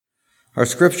Our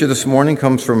scripture this morning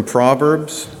comes from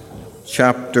Proverbs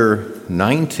chapter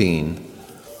 19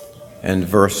 and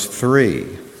verse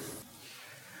 3.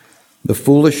 The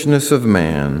foolishness of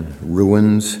man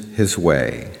ruins his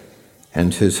way,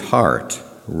 and his heart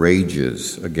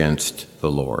rages against the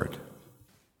Lord.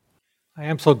 I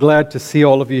am so glad to see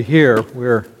all of you here.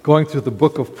 We're going through the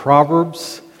book of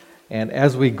Proverbs, and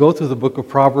as we go through the book of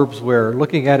Proverbs, we're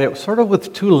looking at it sort of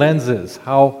with two lenses: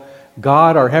 how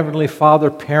God, our Heavenly Father,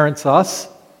 parents us,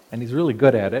 and He's really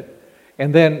good at it,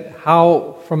 and then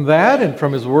how from that and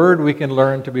from His Word we can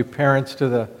learn to be parents to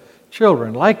the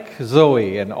children, like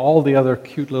Zoe and all the other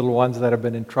cute little ones that have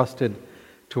been entrusted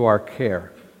to our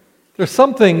care. There's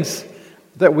some things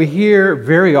that we hear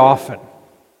very often.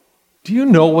 Do you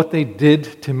know what they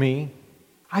did to me?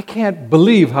 I can't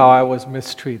believe how I was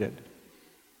mistreated.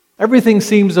 Everything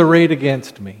seems arrayed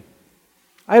against me.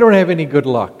 I don't have any good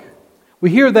luck. We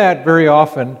hear that very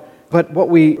often, but what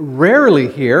we rarely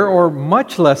hear, or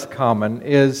much less common,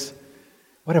 is,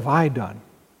 what have I done?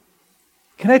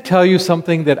 Can I tell you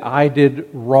something that I did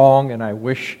wrong and I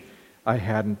wish I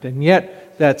hadn't? And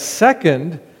yet, that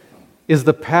second is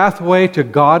the pathway to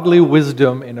godly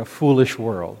wisdom in a foolish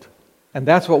world. And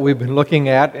that's what we've been looking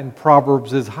at in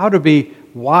Proverbs, is how to be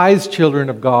wise children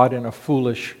of God in a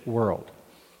foolish world.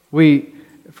 We,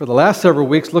 for the last several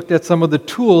weeks, looked at some of the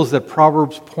tools that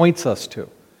Proverbs points us to.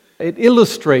 It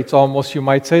illustrates almost, you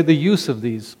might say, the use of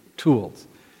these tools.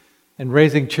 In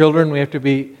raising children, we have to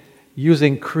be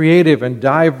using creative and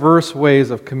diverse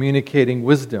ways of communicating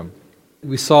wisdom.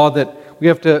 We saw that we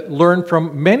have to learn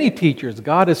from many teachers.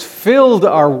 God has filled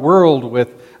our world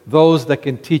with those that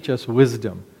can teach us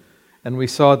wisdom. And we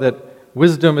saw that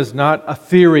wisdom is not a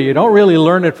theory. You don't really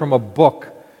learn it from a book.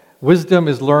 Wisdom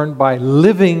is learned by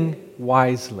living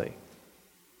wisely.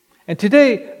 And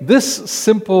today, this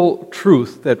simple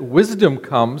truth that wisdom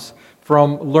comes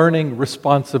from learning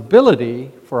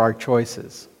responsibility for our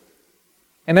choices.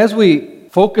 And as we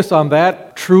focus on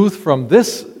that truth from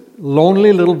this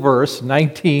lonely little verse,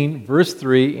 19, verse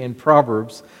 3 in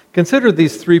Proverbs, consider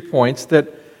these 3 points: that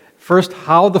first,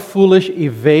 how the foolish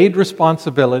evade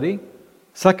responsibility;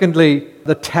 secondly,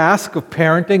 the task of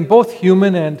parenting, both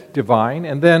human and divine;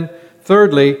 and then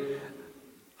thirdly,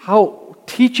 how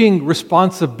teaching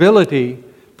responsibility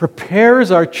prepares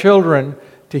our children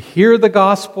to hear the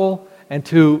gospel and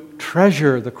to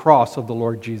treasure the cross of the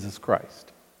Lord Jesus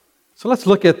Christ. So let's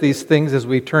look at these things as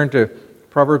we turn to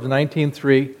Proverbs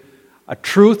 19:3. A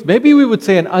truth, maybe we would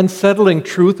say an unsettling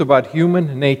truth about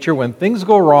human nature. When things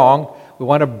go wrong, we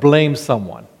want to blame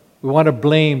someone. We want to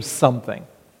blame something.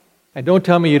 And don't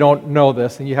tell me you don't know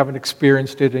this and you haven't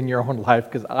experienced it in your own life,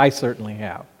 because I certainly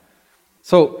have.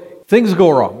 So things go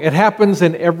wrong. It happens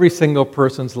in every single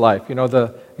person's life. You know,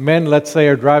 the men, let's say,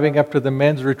 are driving up to the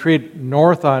men's retreat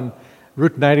north on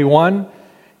Route 91,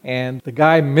 and the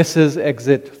guy misses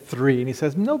exit 3, and he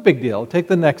says, no big deal, take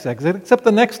the next exit, except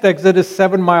the next exit is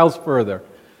 7 miles further.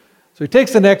 So he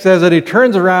takes the next exit, he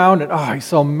turns around, and he's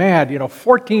so mad,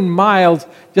 14 miles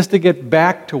just to get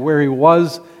back to where he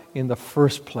was in the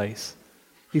first place.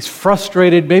 He's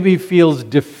frustrated, maybe he feels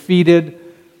defeated,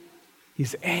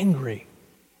 he's angry.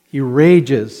 He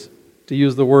rages, to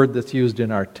use the word that's used in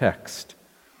our text.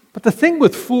 But the thing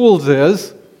with fools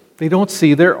is they don't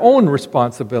see their own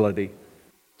responsibility.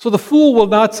 So the fool will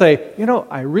not say,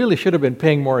 I really should have been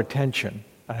paying more attention.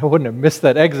 I wouldn't have missed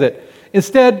that exit.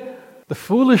 Instead, the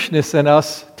foolishness in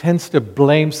us tends to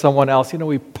blame someone else.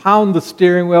 We pound the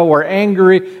steering wheel, we're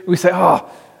angry, we say,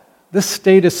 this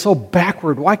state is so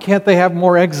backward, why can't they have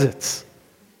more exits?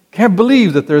 Can't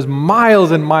believe that there's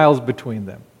miles and miles between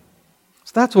them.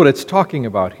 So that's what it's talking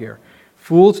about here.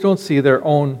 Fools don't see their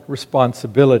own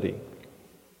responsibility.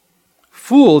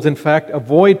 Fools, in fact,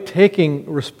 avoid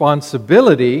taking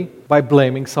responsibility by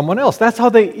blaming someone else. That's how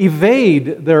they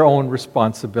evade their own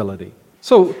responsibility.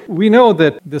 So we know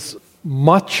that this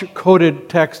much-quoted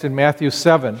text in Matthew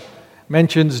 7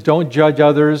 mentions, don't judge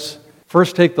others.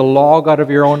 First take the log out of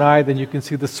your own eye, then you can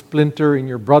see the splinter in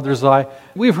your brother's eye.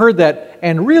 We've heard that,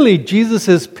 and really Jesus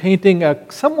is painting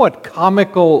a somewhat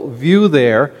comical view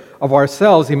there of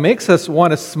ourselves. He makes us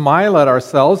want to smile at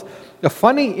ourselves. A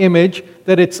funny image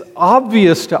that it's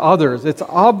obvious to others. It's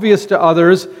obvious to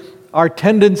others our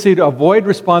tendency to avoid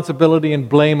responsibility and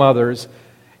blame others.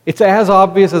 It's as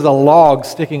obvious as a log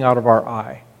sticking out of our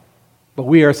eye, but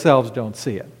we ourselves don't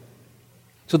see it.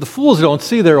 So the fools don't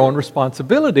see their own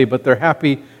responsibility, but they're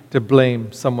happy to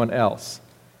blame someone else.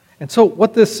 And so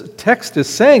what this text is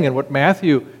saying, and what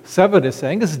Matthew 7 is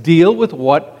saying, is deal with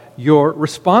what you're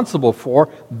responsible for.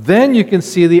 Then you can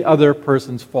see the other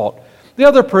person's fault. The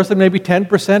other person may be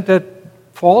 10% at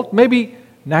fault, maybe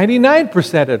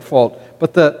 99% at fault.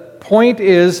 But the point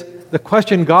is, the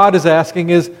question God is asking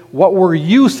is, what were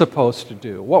you supposed to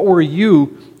do? What were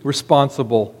you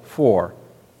responsible for?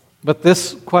 But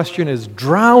this question is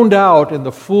drowned out in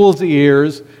the fool's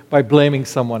ears by blaming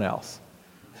someone else.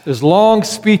 There's long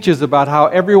speeches about how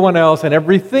everyone else and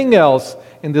everything else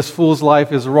in this fool's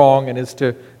life is wrong and is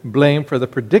to blame for the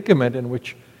predicament in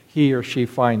which he or she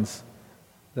finds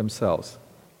themselves.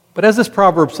 But as this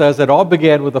proverb says, it all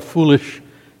began with a foolish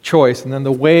choice, and then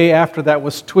the way after that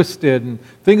was twisted, and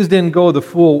things didn't go the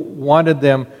fool wanted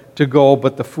them to go,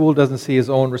 but the fool doesn't see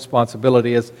his own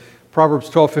responsibility. As Proverbs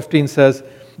 12:15 says,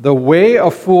 the way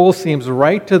of fools seems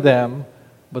right to them,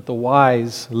 but the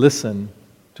wise listen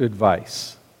to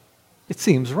advice. It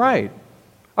seems right.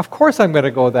 Of course I'm going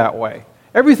to go that way.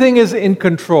 Everything is in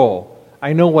control.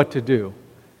 I know what to do.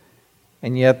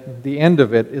 And yet the end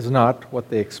of it is not what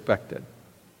they expected.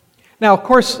 Now, of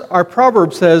course, our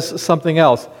proverb says something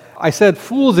else. I said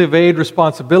fools evade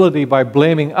responsibility by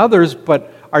blaming others,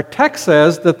 but our text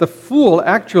says that the fool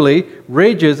actually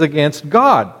rages against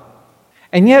God.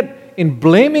 And yet, in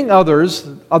blaming others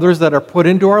that are put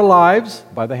into our lives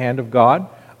by the hand of God,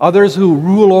 others who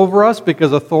rule over us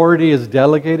because authority is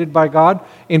delegated by God,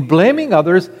 in blaming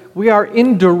others, we are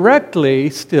indirectly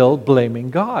still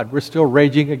blaming God. We're still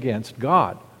raging against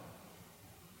God.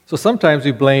 So sometimes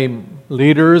we blame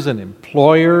leaders and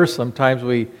employers, sometimes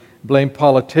we blame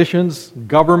politicians,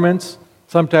 governments,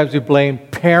 sometimes we blame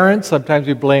parents, sometimes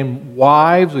we blame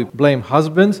wives, we blame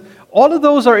husbands. All of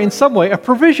those are in some way a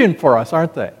provision for us,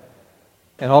 aren't they?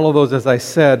 And all of those, as I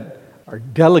said, are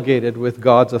delegated with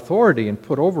God's authority and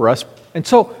put over us. And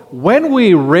so when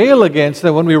we rail against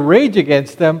them, when we rage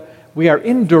against them, we are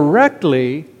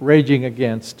indirectly raging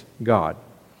against God.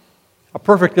 A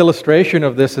perfect illustration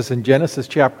of this is in Genesis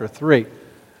chapter 3,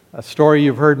 a story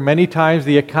you've heard many times,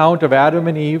 the account of Adam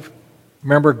and Eve.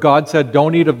 Remember, God said,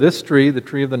 don't eat of this tree, the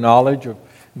tree of the knowledge of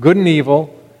good and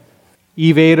evil.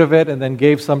 Eve ate of it and then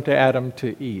gave some to Adam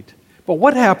to eat. But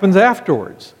what happens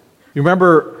afterwards? You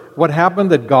remember what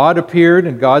happened, that God appeared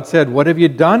and God said, what have you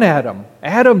done, Adam?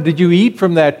 Adam, did you eat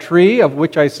from that tree of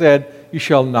which I said you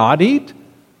shall not eat?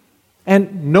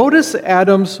 And notice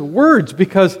Adam's words,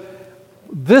 because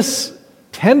this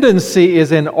tendency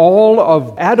is in all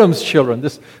of Adam's children,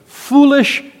 this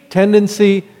foolish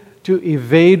tendency to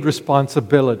evade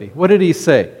responsibility. What did he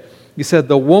say? He said,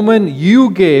 the woman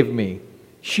you gave me,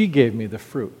 she gave me the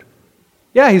fruit.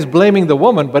 Yeah, he's blaming the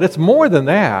woman, but it's more than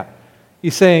that.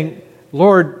 He's saying,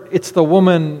 Lord, it's the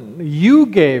woman you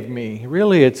gave me.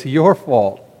 Really, it's your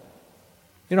fault.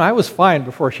 You know, I was fine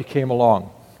before she came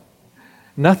along.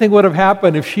 Nothing would have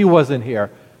happened if she wasn't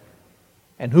here.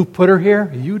 And who put her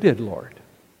here? You did, Lord.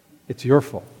 It's your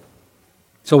fault.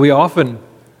 So we often,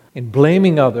 in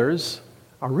blaming others,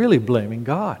 are really blaming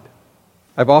God.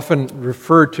 I've often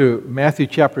referred to Matthew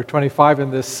chapter 25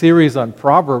 in this series on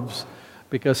Proverbs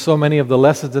because so many of the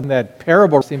lessons in that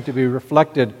parable seem to be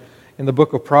reflected in the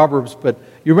book of Proverbs. But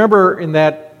you remember in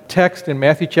that text in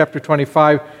Matthew chapter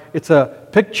 25, it's a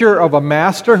picture of a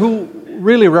master who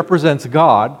really represents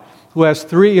God, who has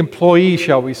 3 employees,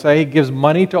 shall we say. He gives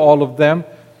money to all of them.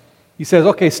 He says,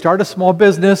 okay, start a small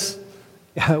business,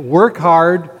 work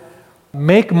hard,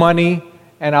 make money,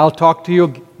 and I'll talk to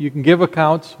you. You can give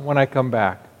accounts when I come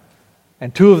back.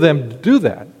 And 2 of them do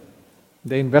that.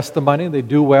 They invest the money, they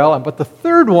do well, but the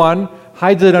 3rd one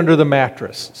hides it under the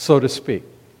mattress, so to speak.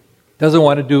 Doesn't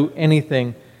want to do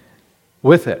anything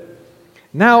with it.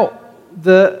 Now,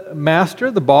 the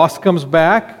master, the boss, comes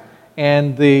back,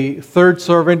 and the 3rd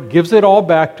servant gives it all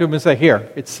back to him and says,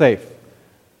 here, it's safe.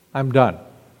 I'm done.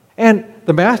 And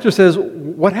the master says,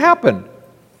 what happened?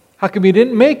 How come you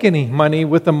didn't make any money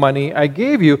with the money I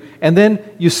gave you? And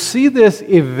then you see this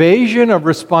evasion of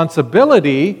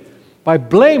responsibility by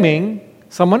blaming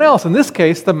someone else. In this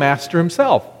case, the master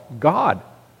himself, God.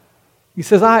 He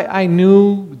says, I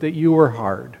knew that you were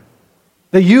hard,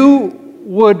 that you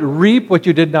would reap what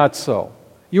you did not sow.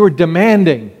 You were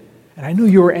demanding, and I knew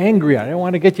you were angry. I didn't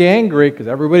want to get you angry because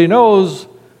everybody knows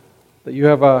that you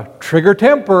have a trigger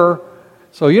temper.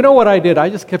 So you know what I did? I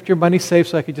just kept your money safe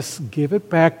so I could just give it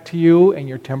back to you and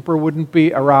your temper wouldn't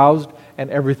be aroused and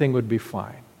everything would be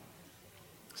fine.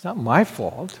 It's not my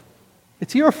fault.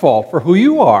 It's your fault for who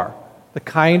you are, the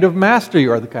kind of master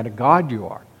you are, the kind of God you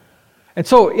are. And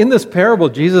so in this parable,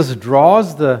 Jesus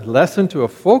draws the lesson to a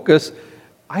focus,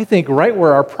 I think, right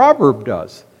where our proverb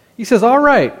does. He says, all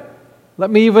right, let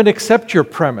me even accept your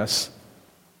premise.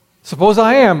 Suppose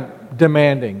I am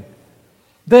demanding.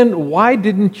 Then why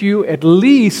didn't you at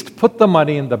least put the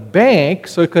money in the bank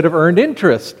so it could have earned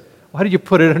interest? Why did you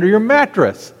put it under your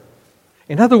mattress?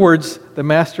 In other words, the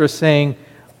master is saying,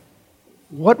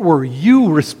 what were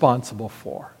you responsible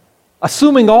for?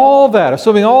 Assuming all that,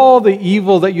 assuming all the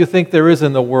evil that you think there is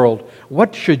in the world,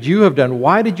 what should you have done?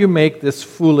 Why did you make this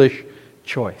foolish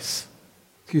choice?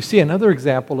 You see another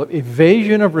example of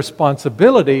evasion of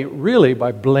responsibility, really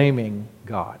by blaming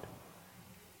God.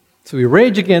 So we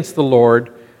rage against the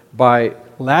Lord by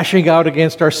lashing out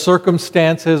against our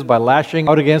circumstances, by lashing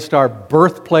out against our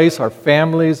birthplace, our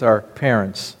families, our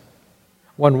parents.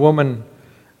 One woman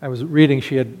I was reading,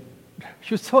 she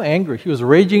was so angry. She was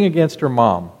raging against her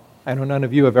mom. I know none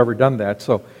of you have ever done that,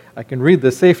 so I can read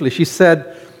this safely. She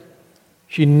said,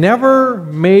 "She never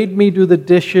made me do the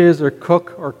dishes or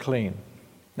cook or clean."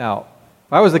 Now,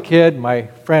 if I was a kid, my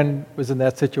friend was in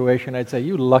that situation, I'd say,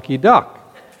 "You lucky duck.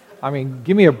 I mean,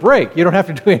 give me a break. You don't have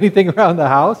to do anything around the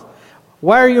house.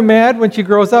 Why are you mad when she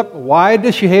grows up? Why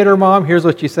does she hate her mom?" Here's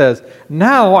what she says.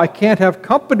 "Now I can't have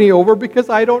company over because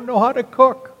I don't know how to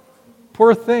cook."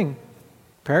 Poor thing.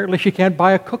 Apparently she can't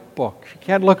buy a cookbook. She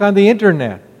can't look on the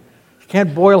internet. She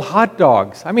can't boil hot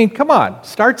dogs. I mean, come on,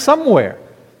 start somewhere.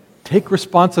 Take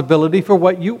responsibility for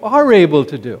what you are able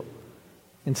to do.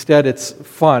 Instead, it's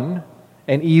fun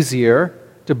and easier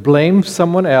to blame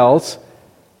someone else,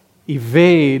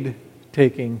 evade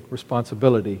taking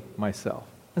responsibility myself.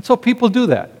 And so people do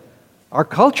that. Our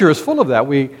culture is full of that.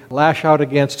 We lash out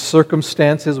against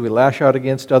circumstances. We lash out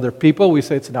against other people. We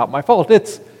say, "It's not my fault.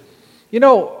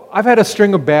 I've had a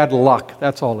string of bad luck.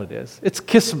 That's all it is. It's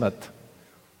kismet.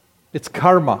 It's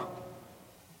karma.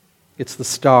 It's the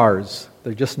stars.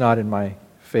 They're just not in my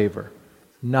favor.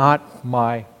 Not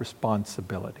my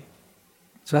responsibility."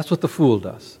 So that's what the fool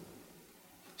does.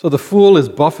 So the fool is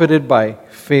buffeted by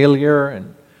failure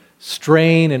and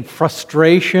strain and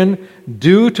frustration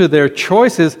due to their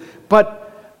choices,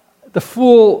 but the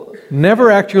fool never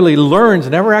actually learns,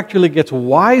 never actually gets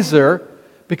wiser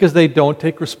because they don't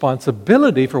take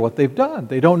responsibility for what they've done.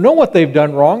 They don't know what they've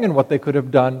done wrong and what they could have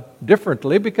done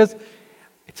differently because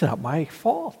it's not my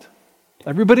fault.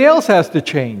 Everybody else has to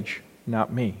change,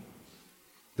 not me.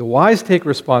 The wise take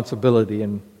responsibility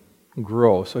and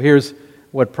grow. So here's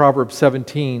what Proverbs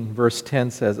 17, verse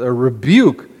 10 says. Just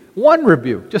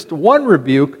one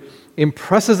rebuke,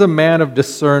 impresses a man of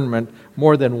discernment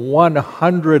more than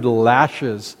 100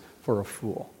 lashes for a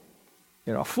fool.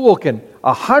 A fool can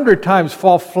 100 times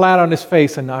fall flat on his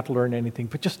face and not learn anything.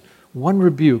 But just one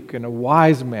rebuke, and a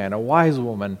wise man, a wise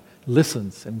woman,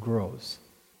 listens and grows,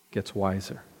 gets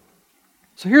wiser.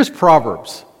 So here's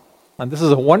Proverbs. And this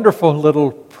is a wonderful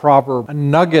little proverb, a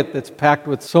nugget that's packed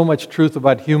with so much truth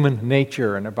about human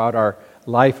nature and about our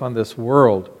life on this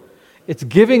world. It's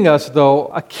giving us, though,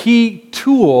 a key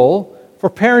tool for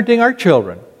parenting our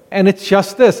children. And it's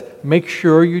just this: make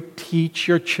sure you teach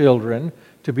your children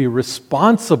to be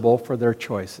responsible for their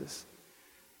choices.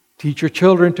 Teach your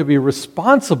children to be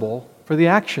responsible for the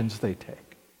actions they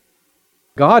take.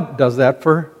 God does that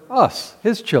for us,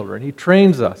 His children. He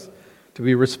trains us to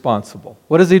be responsible.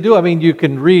 What does He do? I mean, you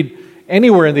can read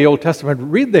anywhere in the Old Testament,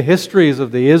 read the histories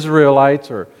of the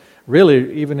Israelites, or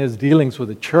really even His dealings with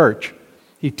the church.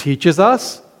 He teaches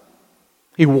us,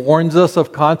 He warns us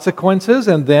of consequences,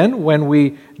 and then when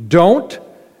we don't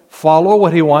follow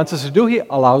what He wants us to do, He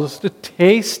allows us to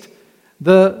taste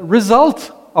the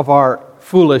result of our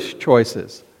foolish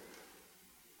choices.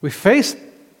 We face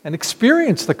and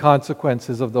experience the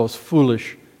consequences of those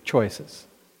foolish choices.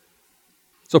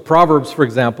 So Proverbs, for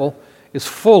example, is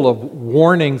full of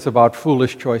warnings about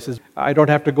foolish choices. I don't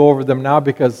have to go over them now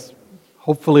because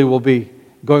hopefully we'll be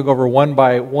going over one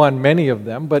by one many of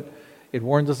them, but it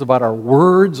warns us about our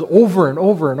words over and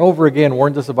over and over again. It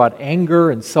warns us about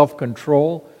anger and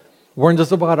self-control. It warns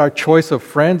us about our choice of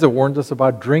friends. It warns us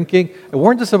about drinking. It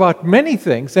warns us about many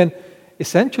things, and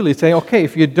essentially saying, okay,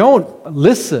 if you don't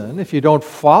listen, if you don't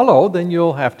follow, then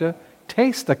you'll have to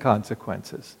taste the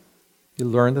consequences. You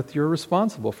learn that you're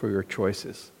responsible for your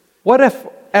choices. What if,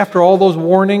 after all those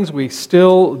warnings, we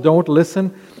still don't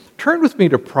listen? Turn with me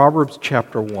to Proverbs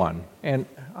chapter 1. And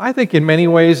I think in many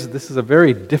ways this is a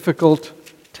very difficult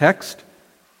text.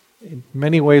 In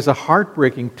many ways a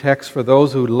heartbreaking text for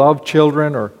those who love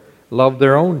children or love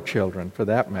their own children, for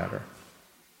that matter.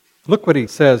 Look what he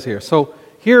says here. So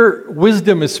here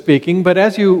wisdom is speaking, but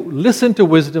as you listen to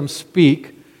wisdom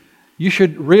speak, you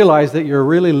should realize that you're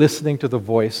really listening to the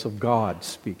voice of God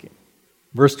speaking.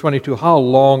 Verse 22, how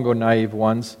long, O naive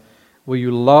ones, will you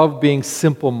love being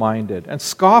simple-minded? And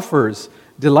scoffers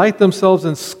delight themselves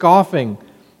in scoffing,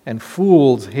 and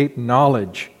fools hate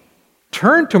knowledge.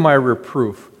 Turn to my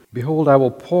reproof. Behold, I will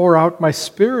pour out my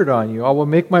spirit on you. I will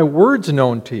make my words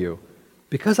known to you.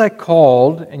 Because I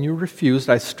called and you refused,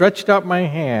 I stretched out my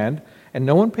hand and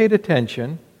no one paid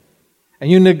attention, and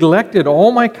you neglected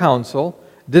all my counsel,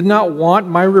 did not want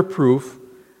my reproof,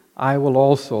 I will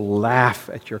also laugh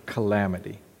at your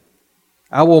calamity.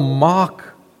 I will mock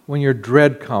when your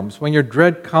dread comes. When your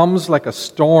dread comes like a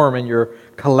storm and your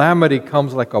calamity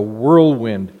comes like a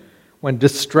whirlwind, when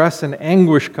distress and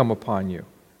anguish come upon you,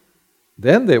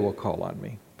 then they will call on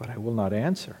me, but I will not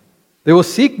answer. They will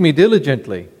seek me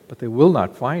diligently, but they will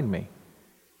not find me,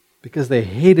 because they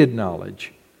hated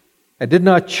knowledge and did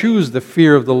not choose the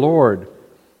fear of the Lord.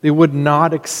 They would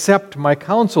not accept my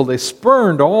counsel. They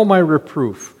spurned all my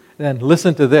reproof. Then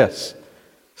listen to this.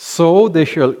 So they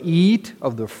shall eat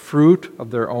of the fruit of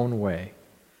their own way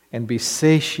and be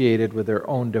satiated with their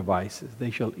own devices. They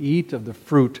shall eat of the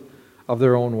fruit of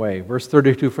their own way. Verse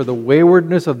 32, for the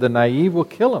waywardness of the naive will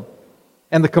kill them,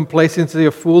 and the complacency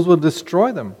of fools will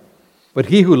destroy them. But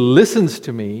he who listens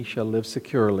to me shall live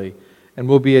securely and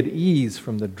will be at ease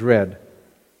from the dread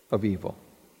of evil.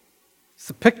 It's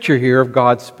a picture here of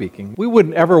God speaking. We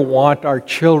wouldn't ever want our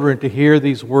children to hear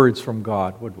these words from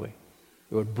God, would we?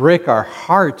 It would break our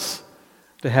hearts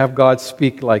to have God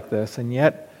speak like this, and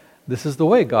yet this is the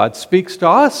way God speaks to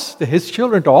us, to His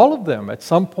children, to all of them. At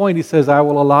some point He says, I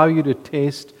will allow you to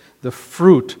taste the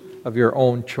fruit of your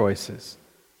own choices.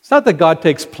 It's not that God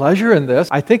takes pleasure in this.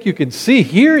 I think you can see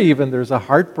here even there's a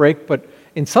heartbreak, but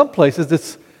in some places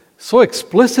it's so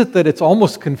explicit that it's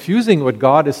almost confusing what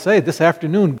God is saying. This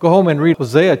afternoon, go home and read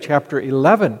Hosea chapter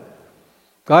 11.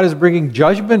 God is bringing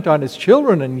judgment on His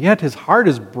children, and yet His heart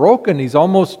is broken. He's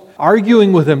almost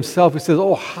arguing with Himself. He says,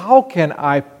 oh, how can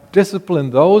I discipline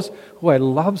those who I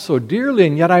love so dearly,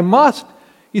 and yet I must.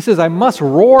 He says, I must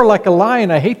roar like a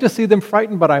lion. I hate to see them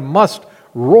frightened, but I must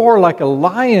roar like a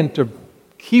lion to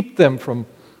keep them from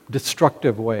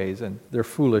destructive ways and their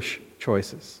foolish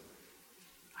choices.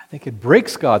 I think it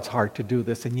breaks God's heart to do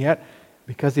this, and yet,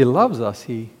 because He loves us,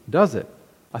 He does it.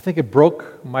 I think it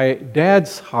broke my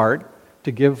dad's heart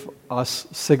to give us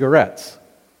cigarettes.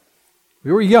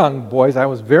 We were young boys. I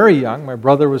was very young. My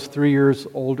brother was 3 years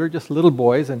older, just little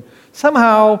boys, and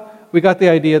somehow we got the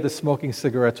idea that smoking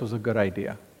cigarettes was a good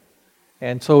idea.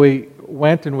 And so we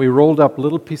went and we rolled up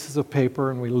little pieces of paper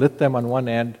and we lit them on one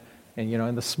end, and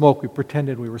in the smoke we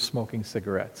pretended we were smoking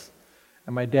cigarettes.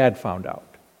 And my dad found out.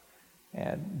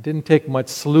 And it didn't take much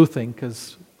sleuthing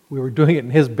because we were doing it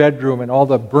in his bedroom and all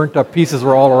the burnt up pieces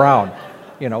were all around.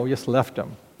 We just left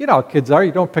them. You know how kids are,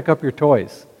 you don't pick up your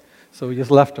toys. So we just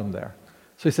left them there.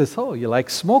 So he says, oh, you like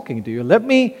smoking, do you? Let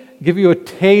me give you a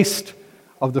taste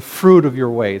of the fruit of your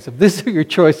ways. If these are your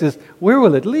choices, where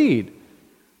will it lead?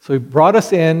 So he brought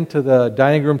us in to the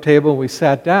dining room table and we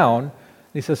sat down. And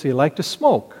he says, so you like to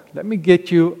smoke? Let me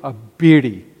get you a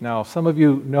bidi. Now, some of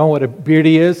you know what a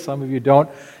bidi is, some of you don't.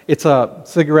 It's a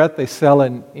cigarette they sell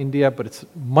in India, but it's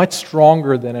much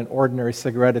stronger than an ordinary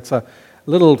cigarette. It's a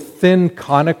little thin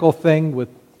conical thing with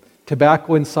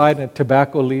tobacco inside and a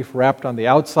tobacco leaf wrapped on the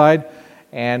outside.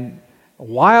 And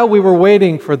while we were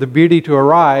waiting for the bidi to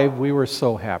arrive, we were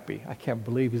so happy. I can't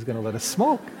believe he's going to let us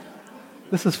smoke.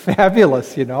 This is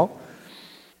fabulous,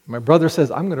 My brother says,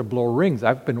 I'm going to blow rings.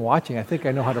 I've been watching. I think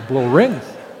I know how to blow rings.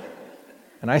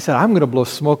 And I said, I'm going to blow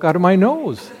smoke out of my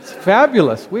nose. It's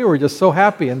fabulous. We were just so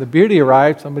happy. And the bidi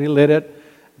arrived. Somebody lit it,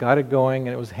 got it going,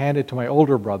 and it was handed to my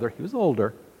older brother. He was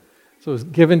older. So it was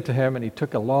given to him, and he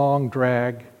took a long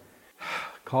drag,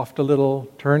 coughed a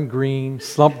little, turned green,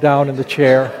 slumped down in the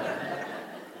chair.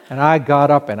 And I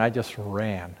got up and I just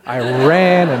ran. I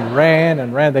ran and ran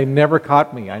and ran. They never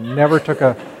caught me. I never took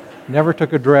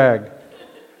a drag.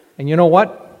 And you know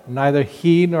what? Neither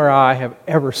he nor I have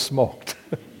ever smoked.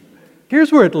 Here's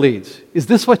where it leads. Is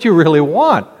this what you really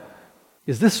want?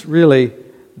 Is this really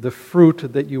the fruit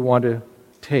that you want to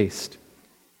taste?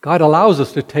 God allows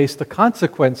us to taste the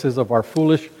consequences of our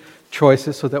foolish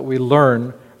choices so that we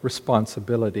learn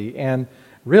responsibility. And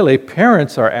really,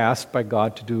 parents are asked by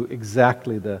God to do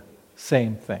exactly the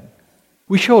same thing.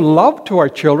 We show love to our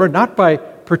children not by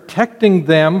protecting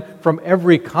them from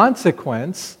every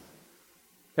consequence,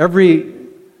 every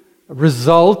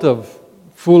result of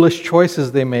foolish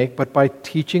choices they make, but by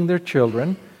teaching their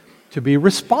children to be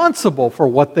responsible for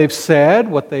what they've said,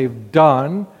 what they've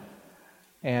done,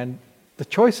 and the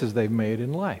choices they've made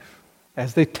in life.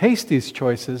 As they taste these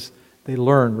choices, they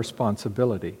learn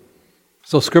responsibility.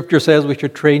 So Scripture says we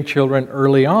should train children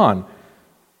early on.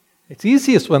 It's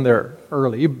easiest when they're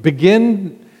early. You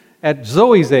begin at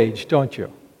Zoe's age, don't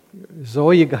you?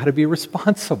 Zoe, you got to be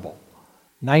responsible.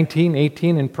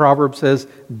 19:18 in Proverbs says,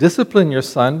 discipline your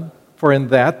son, for in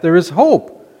that there is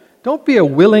hope. Don't be a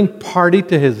willing party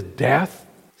to his death.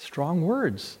 Strong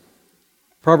words.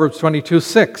 Proverbs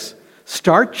 22:6,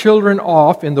 start children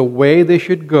off in the way they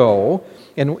should go,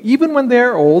 and even when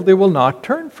they're old, they will not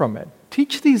turn from it.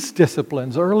 Teach these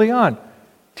disciplines early on.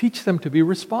 Teach them to be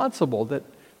responsible, that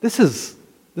This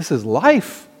is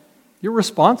life. You're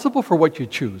responsible for what you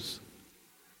choose.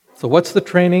 So what's the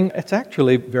training? It's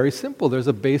actually very simple. There's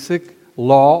a basic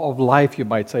law of life, you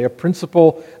might say, a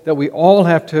principle that we all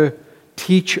have to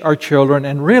teach our children,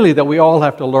 and really that we all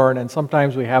have to learn, and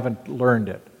sometimes we haven't learned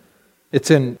it.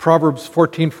 It's in Proverbs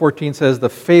 14:14 says, "The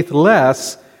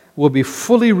faithless will be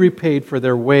fully repaid for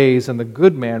their ways, and the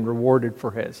good man rewarded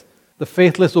for his." The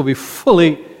faithless will be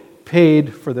fully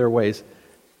paid for their ways.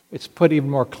 It's put even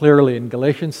more clearly in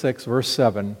Galatians 6, verse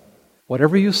 7.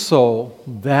 Whatever you sow,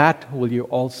 that will you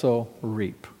also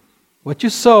reap. What you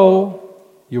sow,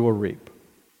 you will reap.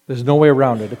 There's no way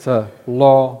around it. It's a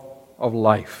law of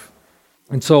life.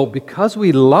 And so because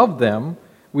we love them,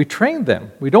 we train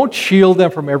them. We don't shield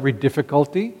them from every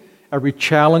difficulty, every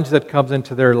challenge that comes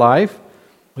into their life.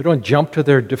 We don't jump to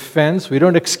their defense. We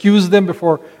don't excuse them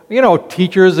before,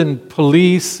 teachers and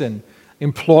police and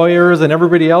employers and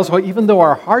everybody else, even though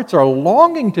our hearts are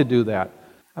longing to do that.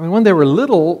 I mean, when they were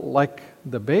little, like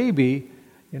the baby,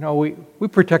 we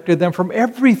protected them from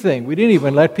everything. We didn't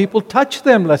even let people touch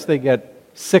them lest they get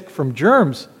sick from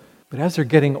germs. But as they're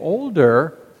getting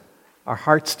older, our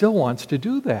heart still wants to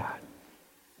do that.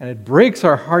 And it breaks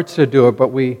our hearts to do it, but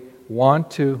we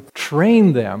want to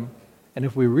train them, and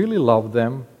if we really love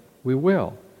them, we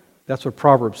will. That's what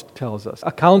Proverbs tells us.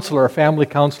 A family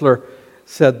counselor,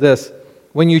 said this: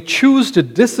 when you choose to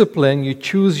discipline, you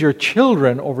choose your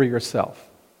children over yourself.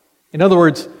 In other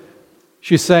words,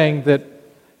 she's saying that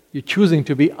you're choosing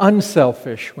to be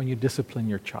unselfish when you discipline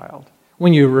your child.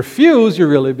 When you refuse, you're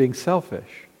really being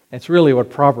selfish. It's really what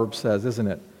Proverbs says, isn't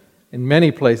it? In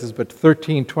many places, but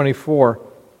 13:24,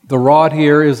 the rod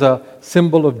here is a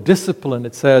symbol of discipline.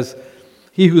 It says,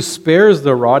 "He who spares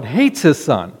the rod hates his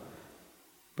son,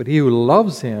 but he who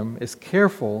loves him is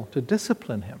careful to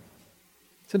discipline him."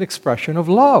 It's an expression of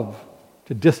love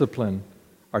to discipline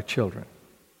our children.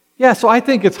 Yeah, so I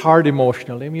think it's hard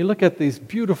emotionally. I mean, you look at these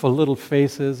beautiful little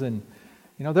faces, and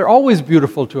they're always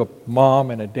beautiful to a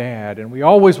mom and a dad, and we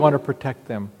always want to protect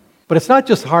them. But it's not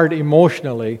just hard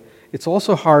emotionally, it's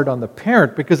also hard on the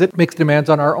parent because it makes demands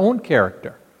on our own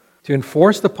character. To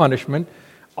enforce the punishment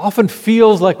often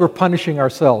feels like we're punishing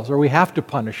ourselves, or we have to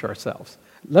punish ourselves.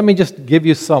 Let me just give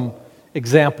you some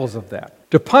examples of that.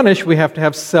 To punish, we have to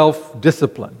have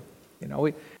self-discipline.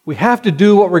 We have to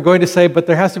do what we're going to say, but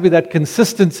there has to be that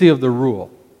consistency of the rule.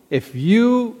 If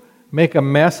you make a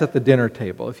mess at the dinner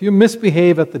table, if you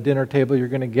misbehave at the dinner table, you're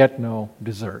going to get no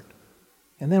dessert.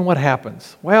 And then what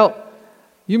happens? Well,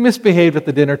 you misbehaved at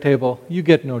the dinner table, you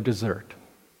get no dessert.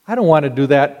 I don't want to do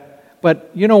that. But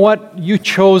you know what? You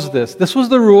chose this. This was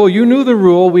the rule. You knew the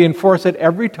rule. We enforce it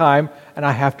every time, and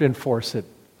I have to enforce it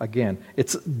again.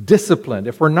 It's disciplined.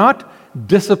 If we're not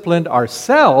disciplined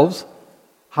ourselves,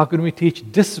 how can we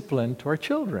teach discipline to our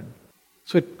children?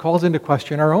 So it calls into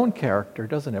question our own character,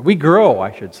 doesn't it? We grow,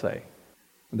 I should say.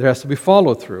 There has to be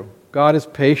follow-through. God is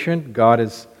patient. God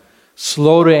is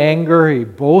slow to anger. He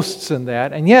boasts in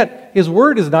that. And yet, His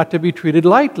word is not to be treated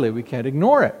lightly. We can't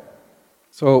ignore it.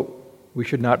 So we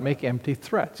should not make empty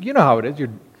threats. You know how it is.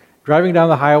 You're driving down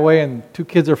the highway and two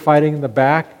kids are fighting in the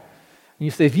back. And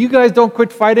you say, if you guys don't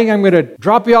quit fighting, I'm going to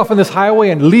drop you off on this highway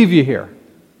and leave you here.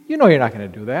 You know you're not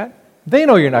going to do that. They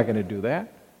know you're not going to do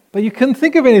that. But you couldn't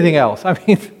think of anything else. I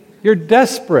mean, you're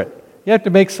desperate. You have to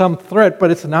make some threat,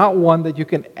 but it's not one that you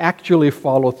can actually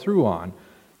follow through on.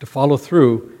 To follow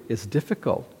through is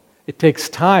difficult. It takes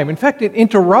time. In fact, it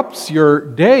interrupts your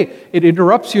day. It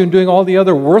interrupts you in doing all the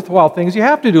other worthwhile things you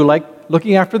have to do, like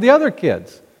looking after the other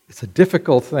kids. It's a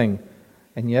difficult thing,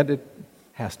 and yet it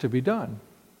has to be done.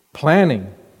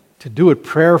 Planning, to do it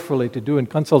prayerfully, to do it in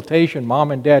consultation,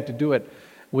 mom and dad, to do it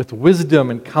with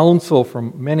wisdom and counsel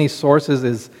from many sources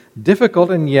is difficult,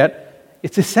 and yet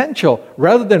it's essential.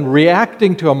 Rather than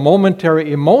reacting to a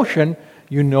momentary emotion,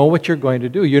 you know what you're going to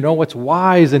do. You know what's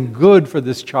wise and good for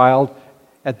this child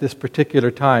at this particular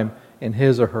time in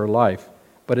his or her life.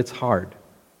 But it's hard.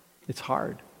 It's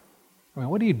hard. I mean,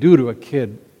 what do you do to a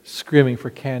kid screaming for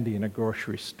candy in a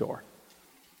grocery store?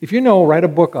 If you know, write a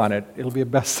book on it. It'll be a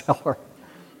bestseller.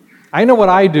 I know what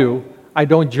I do. I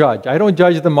don't judge. I don't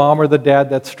judge the mom or the dad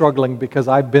that's struggling because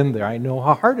I've been there. I know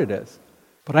how hard it is.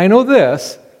 But I know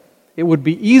this. It would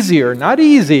be easier, not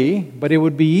easy, but it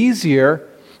would be easier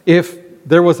if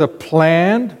there was a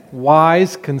planned,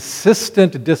 wise,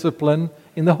 consistent discipline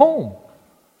in the home.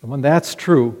 And when that's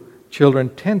true,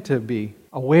 children tend to be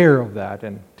aware of that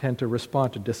and tend to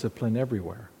respond to discipline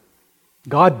everywhere.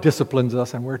 God disciplines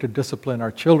us, and we're to discipline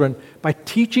our children by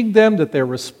teaching them that they're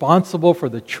responsible for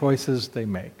the choices they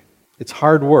make. It's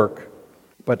hard work,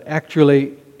 but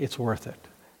actually it's worth it.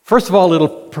 First of all, it'll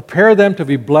prepare them to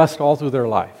be blessed all through their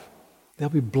life. They'll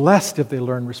be blessed if they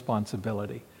learn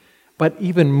responsibility. But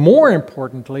even more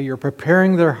importantly, you're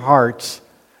preparing their hearts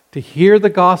to hear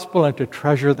the gospel and to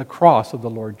treasure the cross of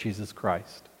the Lord Jesus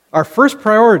Christ. Our first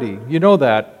priority, you know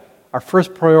that, our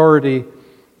first priority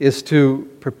is to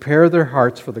prepare their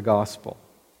hearts for the gospel.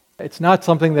 It's not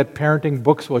something that parenting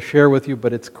books will share with you,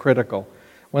 but it's critical.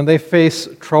 When they face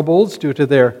troubles due to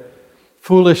their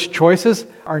foolish choices,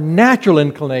 our natural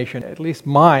inclination, at least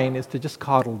mine, is to just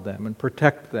coddle them and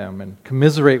protect them and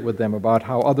commiserate with them about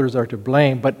how others are to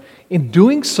blame. But in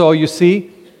doing so, you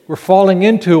see, we're falling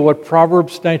into what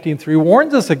Proverbs 19:3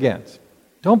 warns us against.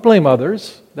 Don't blame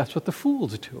others. That's what the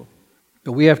fools do.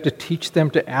 But we have to teach them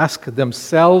to ask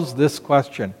themselves this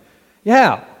question.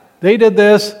 Yeah, they did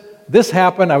this. This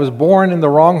happened. I was born in the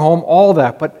wrong home, all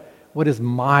that. But what is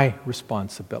my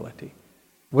responsibility?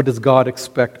 What does God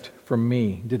expect from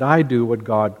me? Did I do what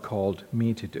God called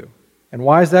me to do? And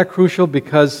why is that crucial?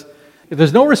 Because if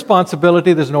there's no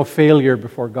responsibility, there's no failure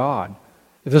before God.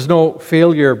 If there's no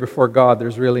failure before God,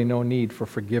 there's really no need for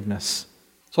forgiveness.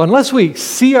 So unless we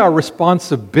see our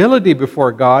responsibility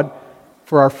before God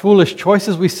for our foolish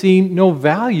choices, we see no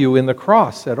value in the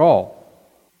cross at all.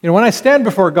 You know, when I stand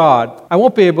before God, I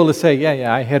won't be able to say,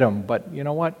 yeah, I hit him, but you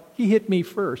know what? He hit me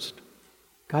first.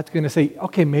 God's going to say,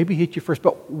 okay, maybe he hit you first,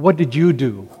 but what did you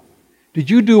do? Did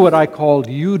you do what I called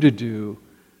you to do?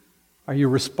 Are you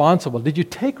responsible? Did you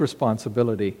take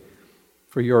responsibility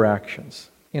for your actions?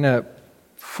 In a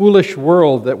foolish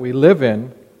world that we live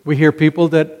in, we hear people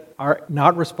that are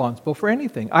not responsible for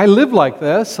anything. I live like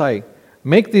this. I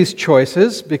make these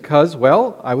choices because,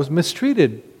 well, I was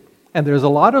mistreated. And there's a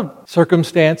lot of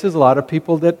circumstances, a lot of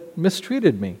people that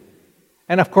mistreated me.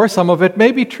 And of course, some of it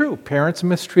may be true. Parents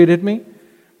mistreated me.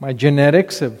 My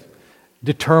genetics have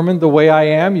determined the way I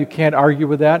am. You can't argue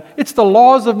with that. It's the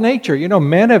laws of nature. You know,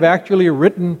 men have actually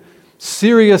written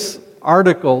serious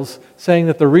articles saying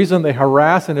that the reason they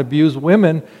harass and abuse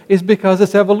women is because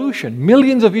it's evolution.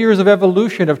 Millions of years of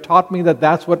evolution have taught me that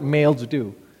that's what males do.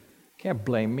 You can't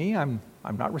blame me. I'm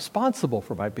not responsible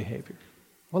for my behavior.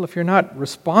 Well, if you're not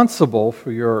responsible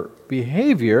for your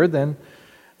behavior, then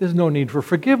there's no need for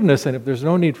forgiveness. And if there's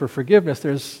no need for forgiveness,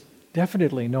 there's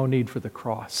definitely no need for the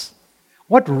cross.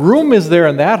 What room is there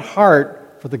in that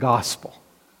heart for the gospel?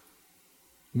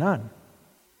 None.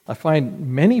 I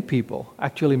find many people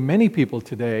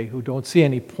today who don't see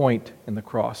any point in the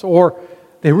cross, or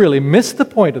they really miss the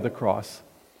point of the cross.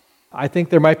 I think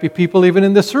there might be people even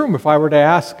in this room, if I were to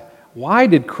ask, why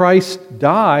did Christ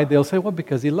die? They'll say, well,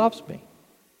 because he loves me.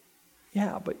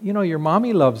 Yeah, but you know, your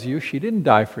mommy loves you. She didn't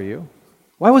die for you.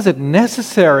 Why was it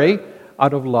necessary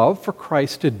out of love for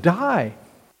Christ to die?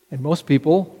 And most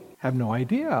people have no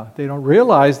idea. They don't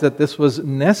realize that this was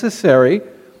necessary.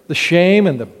 The shame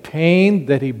and the pain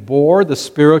that he bore, the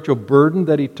spiritual burden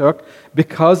that he took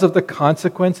because of the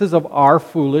consequences of our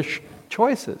foolish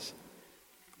choices.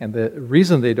 And the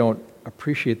reason they don't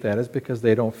appreciate that is because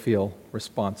they don't feel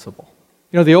responsible.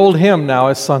 You know, the old hymn now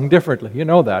is sung differently. You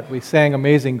know that. We sang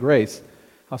Amazing Grace.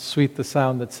 How sweet the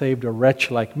sound that saved a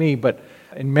wretch like me. But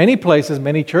in many places,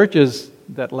 many churches,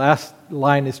 that last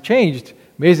line is changed.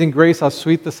 Amazing Grace, how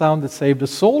sweet the sound that saved a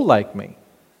soul like me.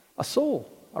 A soul.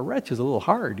 A wretch is a little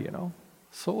hard, you know.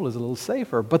 Soul is a little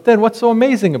safer. But then what's so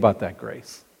amazing about that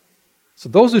grace? So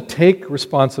those who take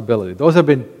responsibility, those who have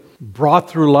been brought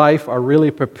through life are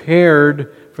really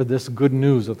prepared for this good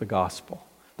news of the gospel.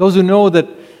 Those who know that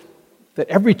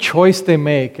every choice they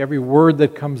make, every word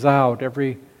that comes out,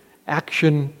 every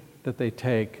action that they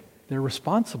take, they're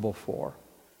responsible for,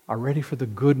 are ready for the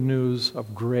good news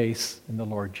of grace in the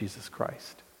Lord Jesus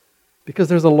Christ. Because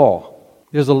there's a law.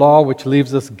 There's a law which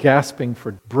leaves us gasping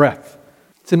for breath.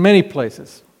 It's in many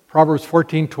places. Proverbs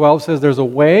 14:12 says there's a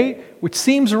way which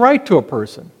seems right to a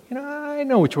person. You know, I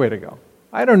know which way to go.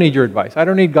 I don't need your advice. I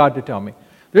don't need God to tell me.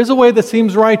 There's a way that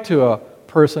seems right to a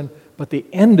person, but the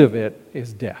end of it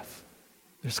is death.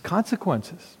 There's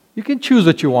consequences. You can choose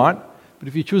what you want, but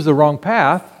if you choose the wrong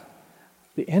path,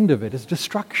 the end of it is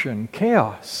destruction,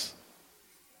 chaos,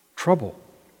 trouble.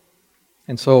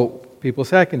 And so people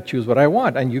say, I can choose what I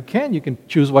want. And you can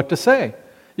choose what to say.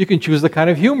 You can choose the kind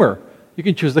of humor. You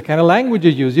can choose the kind of language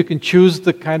you use. You can choose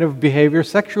the kind of behavior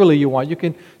sexually you want. You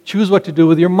can choose what to do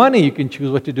with your money. You can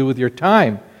choose what to do with your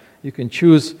time. You can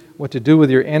choose what to do with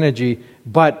your energy.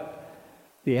 But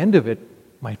the end of it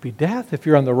might be death if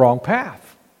you're on the wrong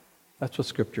path. That's what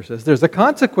Scripture says. There's a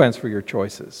consequence for your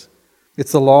choices.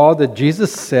 It's the law that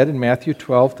Jesus said in Matthew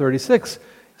 12:36.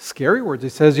 Scary words. He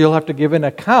says you'll have to give an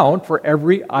account for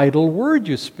every idle word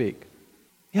you speak.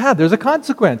 Yeah, there's a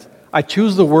consequence. I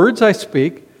choose the words I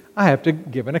speak. I have to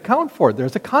give an account for it.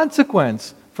 There's a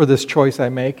consequence for this choice I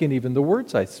make and even the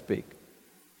words I speak.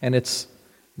 And it's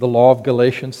the law of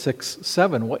Galatians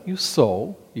 6:7. What you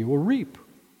sow, you will reap.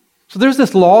 So there's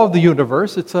this law of the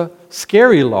universe. It's a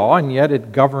scary law, and yet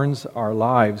it governs our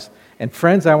lives. And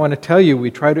friends, I want to tell you,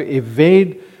 we try to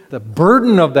evade the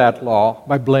burden of that law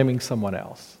by blaming someone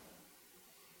else.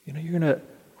 You're going to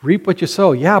reap what you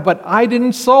sow. Yeah, but I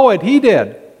didn't sow it. He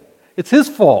did. It's his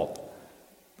fault.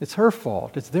 It's her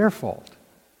fault. It's their fault.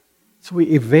 So we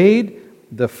evade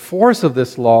the force of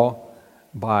this law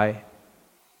by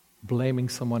blaming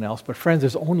someone else. But friends,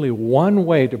 there's only one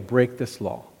way to break this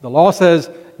law. The law says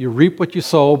you reap what you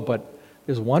sow, but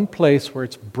there's one place where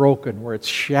it's broken, where it's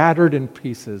shattered in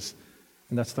pieces,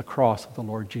 and that's the cross of the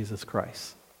Lord Jesus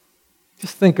Christ.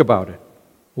 Just think about it.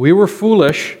 We were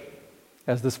foolish,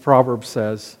 as this proverb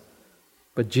says,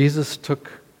 but Jesus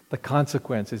took the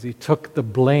consequences. He took the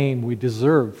blame we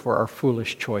deserved for our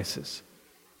foolish choices.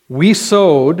 We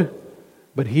sowed,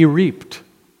 but he reaped.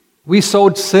 We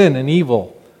sowed sin and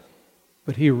evil,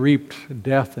 but he reaped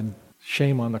death and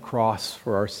shame on the cross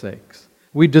for our sakes.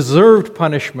 We deserved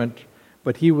punishment,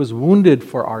 but he was wounded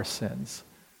for our sins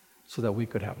so that we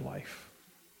could have life.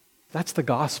 That's the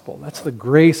gospel. That's the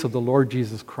grace of the Lord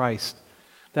Jesus Christ.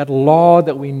 That law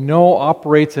that we know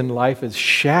operates in life is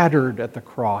shattered at the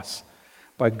cross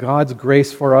by God's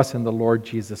grace for us in the Lord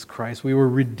Jesus Christ. We were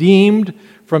redeemed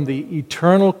from the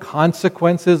eternal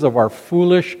consequences of our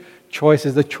foolish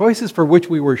choices, the choices for which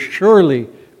we were surely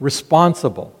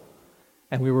responsible.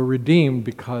 And we were redeemed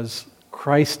because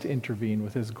Christ intervened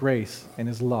with his grace and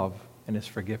his love and his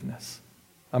forgiveness.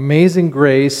 Amazing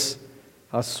grace,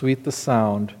 how sweet the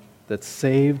sound that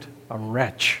saved a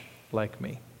wretch like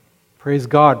me. Praise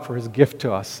God for his gift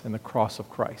to us in the cross of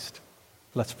Christ.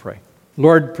 Let's pray.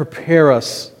 Lord, prepare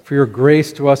us for your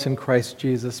grace to us in Christ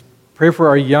Jesus. Pray for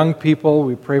our young people.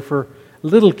 We pray for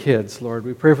little kids, Lord.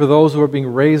 We pray for those who are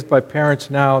being raised by parents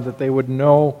now, that they would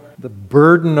know the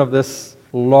burden of this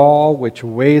law which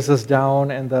weighs us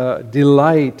down and the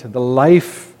delight, the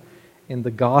life in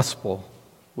the gospel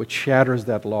which shatters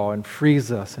that law and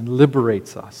frees us and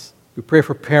liberates us. We pray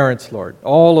for parents, Lord.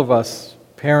 All of us,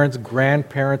 parents,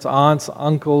 grandparents, aunts,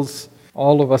 uncles,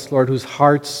 all of us, Lord, whose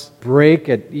hearts break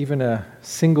at even a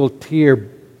single tear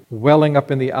welling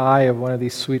up in the eye of one of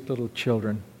these sweet little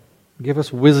children. Give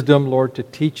us wisdom, Lord, to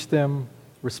teach them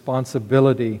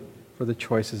responsibility for the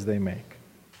choices they make.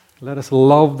 Let us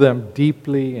love them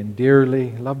deeply and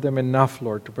dearly. Love them enough,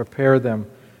 Lord, to prepare them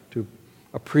to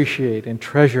appreciate and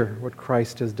treasure what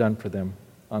Christ has done for them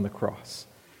on the cross.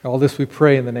 All this we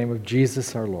pray in the name of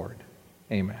Jesus our Lord.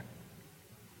 Amen.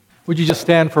 Would you just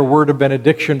stand for a word of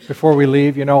benediction before we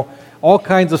leave? You know, all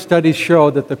kinds of studies show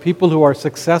that the people who are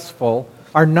successful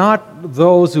are not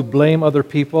those who blame other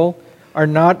people, are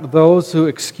not those who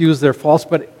excuse their faults,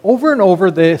 but over and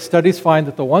over the studies find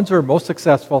that the ones who are most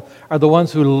successful are the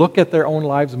ones who look at their own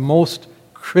lives most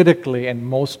critically, and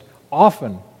most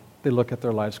often they look at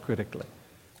their lives critically.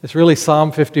 It's really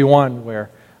Psalm 51 where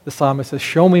the psalmist says,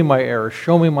 show me my errors,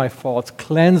 show me my faults,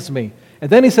 cleanse me. And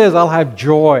then he says, I'll have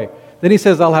joy. Then he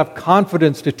says, I'll have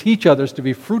confidence to teach others to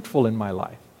be fruitful in my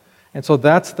life. And so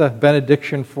that's the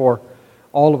benediction for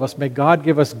all of us. May God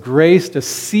give us grace to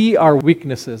see our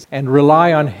weaknesses and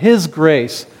rely on his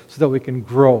grace so that we can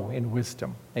grow in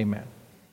wisdom. Amen.